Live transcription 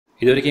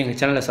இது வரைக்கும் எங்கள்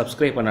சேனலை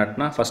சப்ஸ்கிரைப்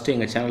பண்ணாட்டினா ஃபஸ்ட்டு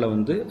எங்கள் சேனலை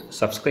வந்து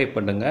சப்ஸ்கிரைப்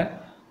பண்ணுங்கள்,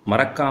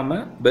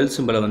 மறக்காமல் பெல்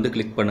சிம்பலை வந்து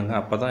கிளிக் பண்ணுங்கள்.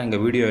 அப்போ தான்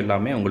எங்கள் வீடியோ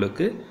எல்லாமே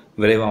உங்களுக்கு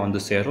விரைவாக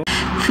வந்து சேரும்.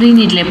 ஃப்ரீ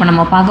நீட்டில் இப்போ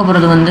நம்ம பார்க்க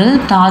போகிறது வந்து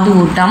தாது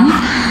ஊட்டம்,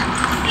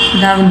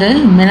 அதாவது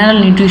மினரல்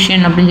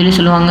நியூட்ரிஷன் அப்படின்னு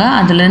சொல்லுவாங்க.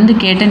 அதுலேருந்து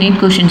கேட்ட நீட்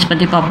கொஷின்ஸ்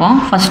பற்றி பார்ப்போம்.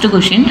 ஃபஸ்ட்டு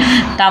கொஷின்,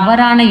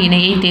 தவறான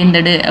இணையை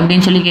தேர்ந்தெடு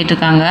அப்படின்னு சொல்லி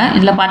கேட்டிருக்காங்க.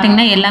 இதில்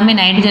பார்த்தீங்கன்னா எல்லாமே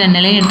நைட்ரஜனை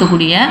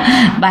நிலைநிறுத்தக்கூடிய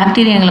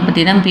பாக்டீரியாங்களை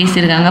பற்றி தான்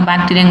பேசியிருக்காங்க.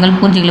 பாக்டீரியாங்கள்,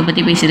 பூஞ்சைகளை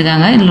பற்றி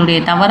பேசியிருக்காங்க. இதனுடைய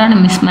தவறான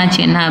மிஸ்மேட்ச்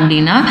என்ன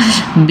அப்படின்னா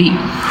பி.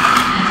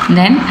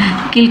 தென்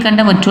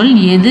கீழ்கண்டவற்றுள்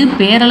எது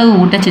பேரளவு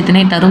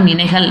ஊட்டச்சத்தினை தரும்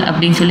இணைகள்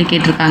அப்படின்னு சொல்லி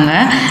கேட்டிருக்காங்க.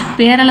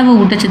 பேரளவு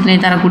ஊட்டச்சத்தினை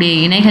தரக்கூடிய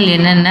இணைகள்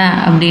என்னென்ன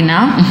அப்படின்னா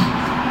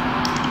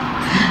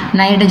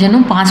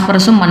நைட்ரஜனும்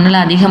பாஸ்பரஸும் மண்ணில்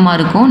அதிகமாக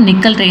இருக்கும்,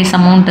 நிக்கல் ட்ரேஸ்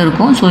அமௌண்ட்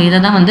இருக்கும். ஸோ இதை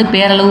தான் வந்து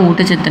பேரளவு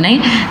ஊட்டச்சத்தினை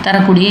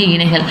தரக்கூடிய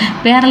இணைகள்.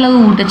 பேரளவு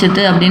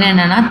ஊட்டச்சத்து அப்படின்னா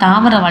என்னென்னா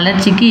தாவர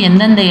வளர்ச்சிக்கு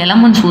எந்தெந்த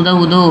எலமெண்ட்ஸ்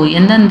உதவுதோ,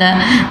 எந்தெந்த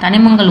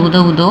தனிமங்கள்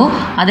உதவுதோ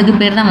அதுக்கு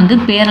பேர் தான் வந்து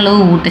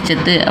பேரளவு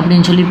ஊட்டச்சத்து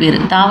அப்படின்னு சொல்லி பேர்.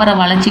 தாவர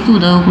வளர்ச்சிக்கு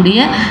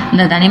உதவக்கூடிய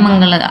இந்த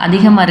தனிமங்கள்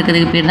அதிகமாக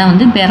இருக்கிறதுக்கு பேர் தான்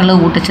வந்து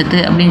பேரளவு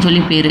ஊட்டச்சத்து அப்படின்னு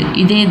சொல்லி பேர்.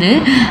 இதே இது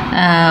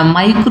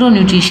மைக்ரோ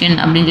நியூட்ரிஷன்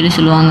அப்படின்னு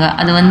சொல்லுவாங்க.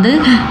 அது வந்து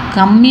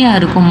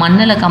கம்மியாக இருக்கும்,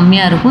 மண்ணில்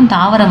கம்மியாக இருக்கும்.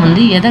 தாவரம்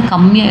வந்து எதை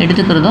கம்மியாக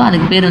எடுத்துக்கிறதோ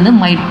அதுக்கு பேர் வந்து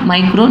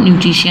மைக்ரோ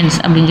நியூட்ரிஷன்ஸ்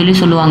அப்படின்னு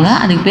சொல்லுவாங்க.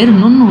 அதுக்கு பேர்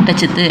நுண்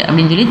ஊட்டச்சத்து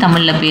அப்படின்னு சொல்லி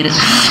தமிழில் பேர்.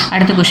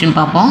 அடுத்த கொஸ்டின்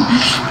பார்ப்போம்.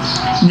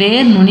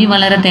 வேர் நுனி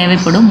வளர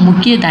தேவைப்படும்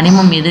முக்கிய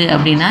தனிமம் எது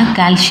அப்படின்னா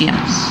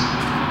கால்சியம்.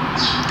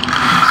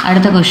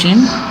 அடுத்த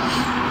கொஸ்டின்,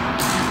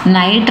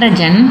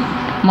 நைட்ரஜன்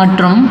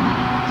மற்றும்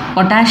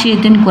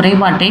பொட்டாசியத்தின்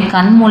குறைபாட்டை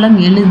கண் மூலம்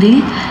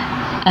எளிதில்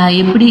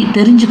எப்படி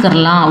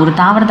தெரிஞ்சுக்கலாம்? ஒரு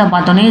தாவரத்தை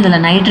பார்த்தோன்னே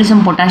இதில்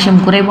நைட்ரஜன்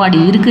பொட்டாசியம் குறைபாடு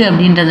இருக்குது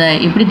அப்படின்றத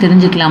எப்படி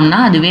தெரிஞ்சுக்கலாம்னா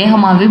அது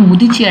வேகமாகவே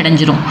முதிர்ச்சி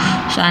அடைஞ்சிரும்.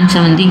 ஸோ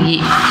ஆன்சர் வந்து ஏ.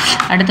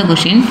 அடுத்த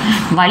கொஷின்,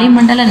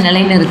 வளிமண்டல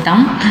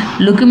நிலைநிறுத்தம்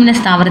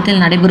லுக்குமினஸ்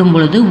தாவரத்தில் நடைபெறும்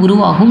பொழுது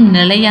உருவாகும்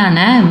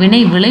நிலையான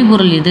வினை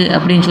விளைபொருள் எது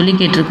அப்படின்னு சொல்லி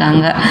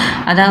கேட்டிருக்காங்க.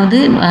 அதாவது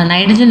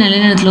நைட்ரஜன்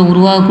நிலைநிறுத்தத்தில்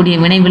உருவாகக்கூடிய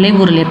வினை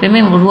விளைபொருள்,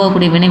 எப்பயுமே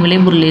உருவாகக்கூடிய வினை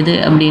விளைபொருள் எது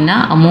அப்படின்னா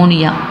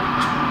அமோனியா.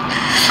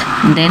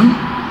 தென்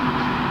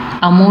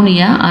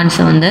அமோனியா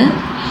ஆன்சர் வந்து.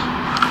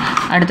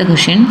 அடுத்த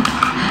கொஷின்,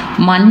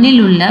 மண்ணில்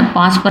உள்ள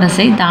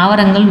பாஸ்பரஸை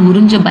தாவரங்கள்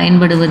உறிஞ்ச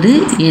பயன்படுவது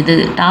எது?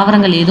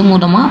 தாவரங்கள் எது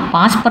மூலமாக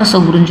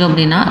பாஸ்பரஸை உறிஞ்சோம்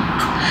அப்படின்னா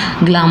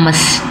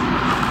கிளாமஸ்.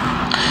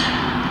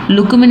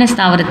 லுக்குமினஸ்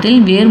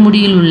தாவரத்தில்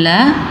வேர்முடியில் உள்ள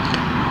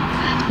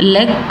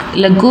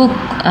லெக்கோ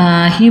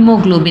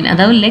ஹீமோக்ளோபின்,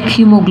 அதாவது லெக்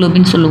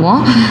ஹீமோக்ளோபின்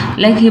சொல்லுவோம்.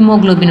 லெக்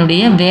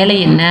ஹீமோக்ளோபினுடைய வேலை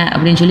என்ன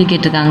அப்படின்னு சொல்லி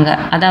கேட்டிருக்காங்க.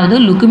 அதாவது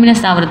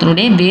லுக்குமினஸ்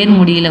தாவரத்தினுடைய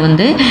வேர்முடியில்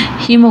வந்து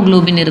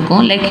ஹீமோக்ளோபின்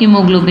இருக்கும், லெக்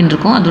ஹீமோக்ளோபின்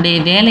இருக்கும். அதோடைய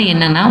வேலை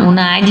என்னென்னா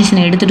ஒன்று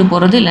ஆக்சிஜனை எடுத்துகிட்டு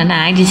போகிறது, இல்லைன்னா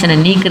ஆக்சிஜனை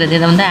நீக்கிறது.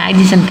 இதை வந்து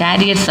ஆக்சிஜன்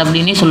கேரியர்ஸ்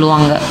அப்படின்னே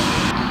சொல்லுவாங்க.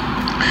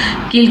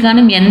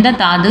 கீழ்காணும் எந்த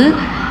தாது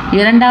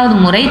இரண்டாவது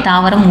முறை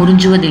தாவரம்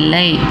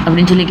உறிஞ்சுவதில்லை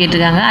அப்படின்னு சொல்லி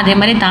கேட்டிருக்காங்க. அதே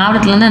மாதிரி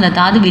தாவரத்துலேருந்து அந்த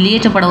தாது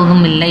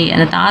வெளியேற்றப்படுவதும் இல்லை.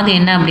 அந்த தாது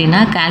என்ன அப்படின்னா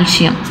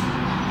கால்சியம்.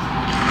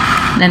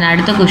 தென்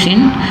அடுத்த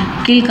கொஷின்,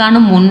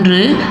 கீழ்காணும் ஒன்று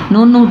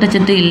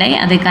நுண்ணூட்டச்சத்து இல்லை,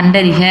 அதை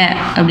கண்டறிக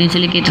அப்படின்னு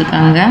சொல்லி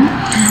கேட்டிருக்காங்க.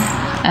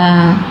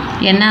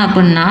 என்ன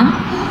அப்படின்னா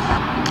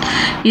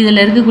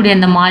இதில் இருக்கக்கூடிய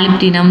இந்த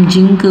மாலிப்டினம்,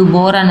 ஜிங்கு,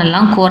 போரான்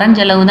எல்லாம்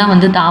குறைஞ்சளவு தான்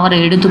வந்து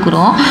தாவரம்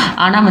எடுத்துக்கிறோம்.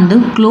 ஆனால் வந்து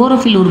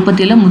குளோரோஃபில்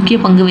உற்பத்தியில் முக்கிய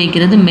பங்கு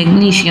வகிக்கிறது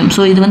மெக்னீஷியம்.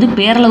 ஸோ இது வந்து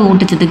பேரளவு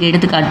ஊட்டச்சத்துக்கு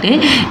எடுத்துக்காட்டு.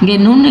 இங்கே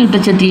நுண்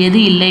ஊட்டச்சத்து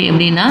எது இல்லை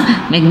அப்படின்னா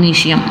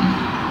மெக்னீஷியம்.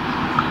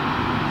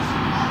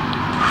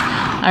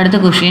 அடுத்த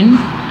கொஷின்,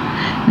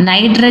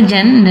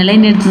 நைட்ரஜன்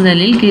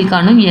நிலைநிறுத்துதலில்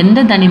கீழ்காணும் எந்த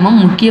தனிமம்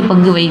முக்கிய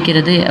பங்கு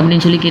வகிக்கிறது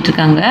அப்படின்னு சொல்லி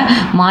கேட்டிருக்காங்க.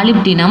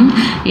 மாலிப்டினம்.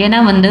 ஏன்னா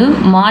வந்து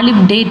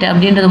மாலிப்டேட்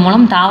அப்படின்றது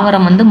மூலம்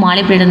தாவரம் வந்து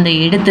மாலிப்டேட்டை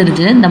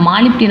எடுத்துருது. இந்த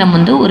மாலிப்டினம்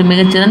வந்து ஒரு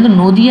மிகச்சிறந்த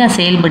நொதியாக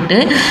செயல்பட்டு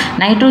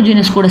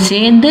நைட்ரோஜனஸ் கூட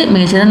சேர்ந்து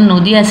மிகச்சிறந்த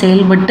நொதியாக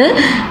செயல்பட்டு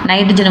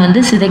நைட்ரஜனை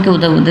வந்து சிதைக்க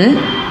உதவுது.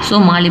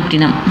 So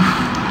molybdenum.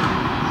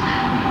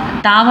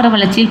 தாவர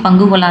வளர்ச்சியில்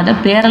பங்கு கொள்ளாத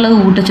பேரளவு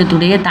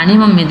ஊட்டச்சத்துடைய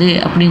தனிமம் எது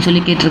அப்படின்னு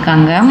சொல்லி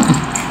கேட்டிருக்காங்க.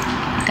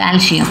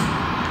 கால்சியம்.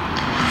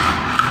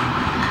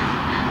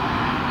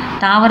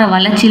 தாவர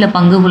வளர்ச்சியில்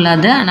பங்கு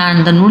கொள்ளாது, ஆனால்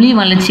அந்த நுனி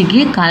வளர்ச்சிக்கு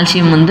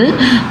கால்சியம் வந்து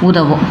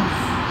உதவும்.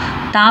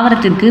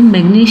 தாவரத்திற்கு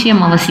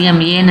மெக்னீஷியம் அவசியம்.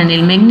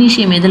 ஏனெனில்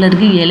மெக்னீஷியம் எதில்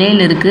இருக்குது?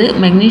 இலையில் இருக்குது.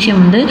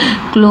 மெக்னீஷியம் வந்து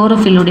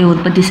குளோரோஃபில்லுடைய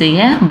உற்பத்தி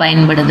செய்ய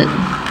பயன்படுது.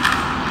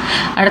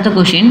 அடுத்த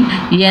கொஷின்,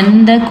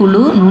 எந்த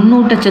குழு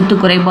நுண்ணூட்டச்சத்து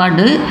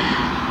குறைபாடு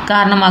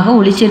காரணமாக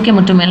ஒளிச்சேர்க்கை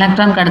மற்றும்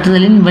எலக்ட்ரான்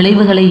கடத்துதலின்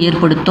விளைவுகளை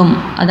ஏற்படுத்தும்?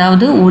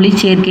 அதாவது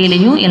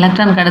ஒளிச்சேர்க்கையிலையும்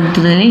எலக்ட்ரான்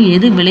கடத்துதலையும்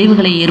எது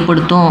விளைவுகளை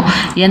ஏற்படுத்தும்,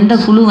 எந்த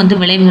குழு வந்து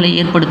விளைவுகளை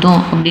ஏற்படுத்தும்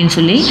அப்படின்னு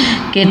சொல்லி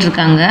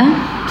கேட்டிருக்காங்க.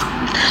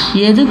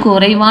 எது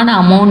குறைவான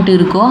அமௌண்ட்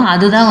இருக்கோ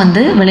அதுதான்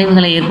வந்து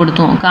விளைவுகளை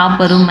ஏற்படுத்தும்.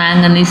 காப்பரும்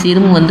மேங்கனீஸ்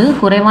இரும்பு வந்து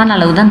குறைவான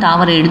அளவு தான்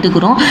தாவரம்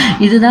எடுத்துக்கிறோம்.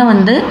 இதுதான்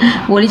வந்து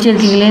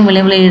ஒளிச்சேர்க்கைகளையும்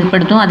விளைவுகளை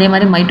ஏற்படுத்தும். அதே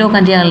மாதிரி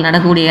மைட்டோகாண்ட்ரியாவில்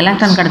நடக்கக்கூடிய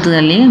எலக்ட்ரான்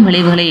கடத்துதலையும்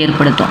விளைவுகளை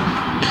ஏற்படுத்தும்.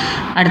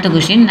 அடுத்த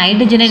கொஸ்டின்,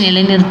 நைட்ரஜனை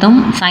நிலைநிறுத்தும்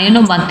சயனோ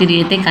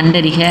பாக்டீரியத்தை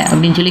கண்டறிக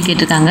அப்படின்னு சொல்லி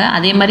கேட்டிருக்காங்க.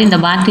 அதே மாதிரி இந்த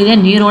பாக்டீரியா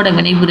நீரோட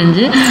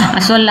வினைபுரிஞ்சு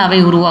அசோல்லாவை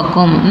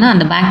உருவாக்கும்.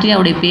 அந்த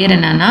பாக்டீரியாவுடைய பேர்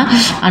என்னன்னா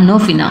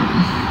அனோஃபினா.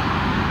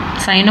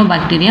 Cyano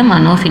bacterium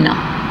அனோஃபினா.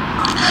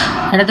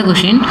 அடுத்த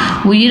கொஷின்,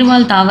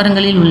 உயிர்வாழ்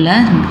தாவரங்களில் உள்ள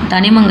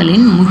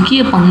தனிமங்களின்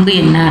முக்கிய பண்பு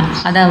என்ன?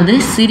 அதாவது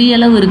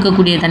சிறியளவு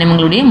இருக்கக்கூடிய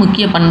தனிமங்களுடைய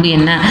முக்கிய பண்பு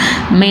என்ன?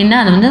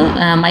 மெயினாக அது வந்து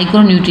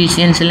மைக்ரோ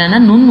நியூட்ரிஷியன்ஸ் இல்லைன்னா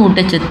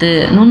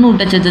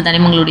நுண்ணூட்டச்சத்து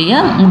தனிமங்களுடைய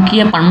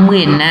முக்கிய பண்பு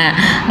என்ன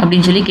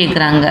அப்படின்னு சொல்லி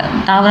கேட்குறாங்க.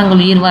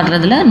 தாவரங்கள் உயிர்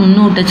வாழ்றதுல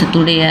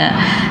நுண்ணூட்டச்சத்துடைய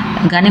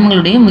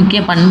கனிமங்களுடைய முக்கிய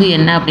பண்பு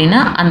என்ன அப்படின்னா,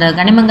 அந்த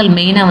கனிமங்கள்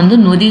மெயினாக வந்து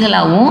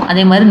நொதிகளாகவும்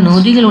அதே மாதிரி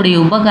நொதிகளுடைய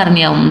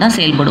உபகரணியாகவும் தான்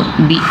செயல்படும்.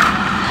 பி.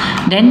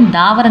 தென்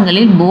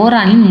தாவரங்களில்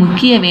போரானின்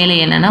முக்கிய வேலை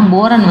என்னென்னா,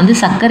 போரான் வந்து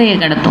சர்க்கரையை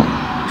கடத்தும்.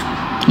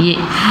 ஏ.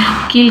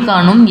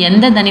 கீழ்காணும்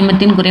எந்த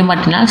தனிமத்தின்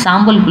குறைபாட்டினால்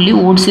சாம்பல் புள்ளி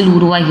ஓட்ஸில்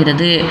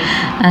உருவாகிறது?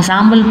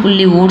 சாம்பல்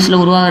புள்ளி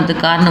ஓட்ஸில்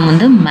உருவாகிறதுக்கு காரணம்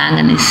வந்து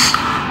மேங்கனீஸ்.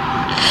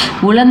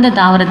 உலர்ந்த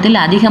தாவரத்தில்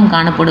அதிகம்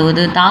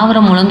காணப்படுவது,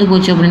 தாவரம் உலர்ந்து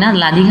போச்சு அப்படின்னா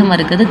அதில் அதிகமாக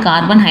இருக்கிறது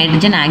carbon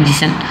hydrogen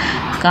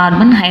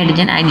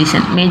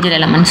oxygen major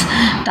elements.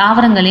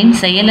 தாவரங்களின்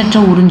செயலற்ற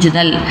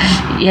உறிஞ்சுதல்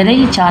எதை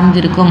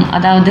சார்ந்திருக்கும்?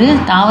 அதாவது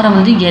தாவரம்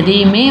வந்து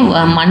எதையுமே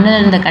மண்ணில்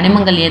இருந்த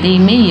கனிமங்கள்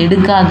எதையுமே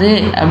எடுக்காது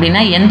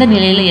அப்படின்னா, எந்த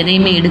நிலையில்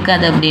எதையுமே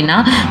எடுக்காது அப்படின்னா,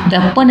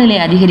 வெப்பநிலை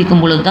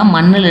அதிகரிக்கும் பொழுது தான்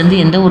மண்ணிலிருந்து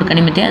எந்த ஒரு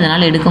கனிமத்தையும்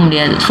அதனால் எடுக்க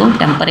முடியாது. So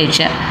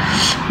temperature.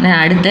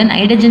 அடுத்து,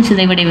 நைட்ரஜன்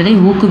சிதைவடைவதை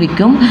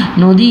ஊக்குவிக்கும்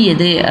நொதி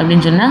எது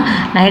அப்படின்னு சொன்னால்,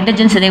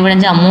 நைட்ரஜன்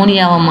சிதைவடைஞ்ச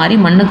அமோனியாவை மாறி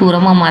மண்ணுக்கு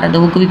உரமாக மாறதை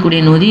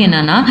ஊக்குவிக்கக்கூடிய நொதி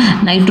என்னன்னா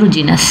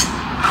நைட்ரோஜினஸ்.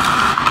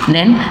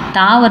 தென்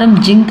தாவரம்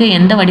ஜிங்கை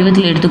எந்த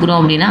வடிவத்தில் எடுத்துக்கிறோம்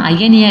அப்படின்னா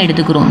அயனியாக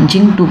எடுத்துக்கிறோம்,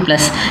 ஜிங்க்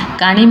 2+.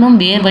 கனிமம்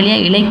வேர்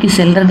வழியாக இலைக்கு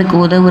செல்றதுக்கு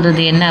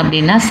உதவுறது என்ன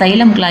அப்படின்னா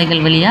சைலம்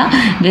குழாய்கள்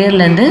வழியாக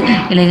வேர்லேருந்து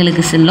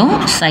இலைகளுக்கு செல்லும்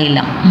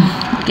சைலம்.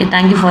 ஓகே,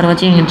 தேங்க்யூ ஃபார்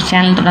வாட்சிங். எங்கள்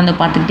சேனல் தொடர்ந்து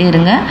பார்த்துக்கிட்டே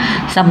இருங்க,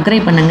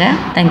 சப்ஸ்கிரைப் பண்ணுங்கள்.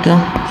 தேங்க்யூ.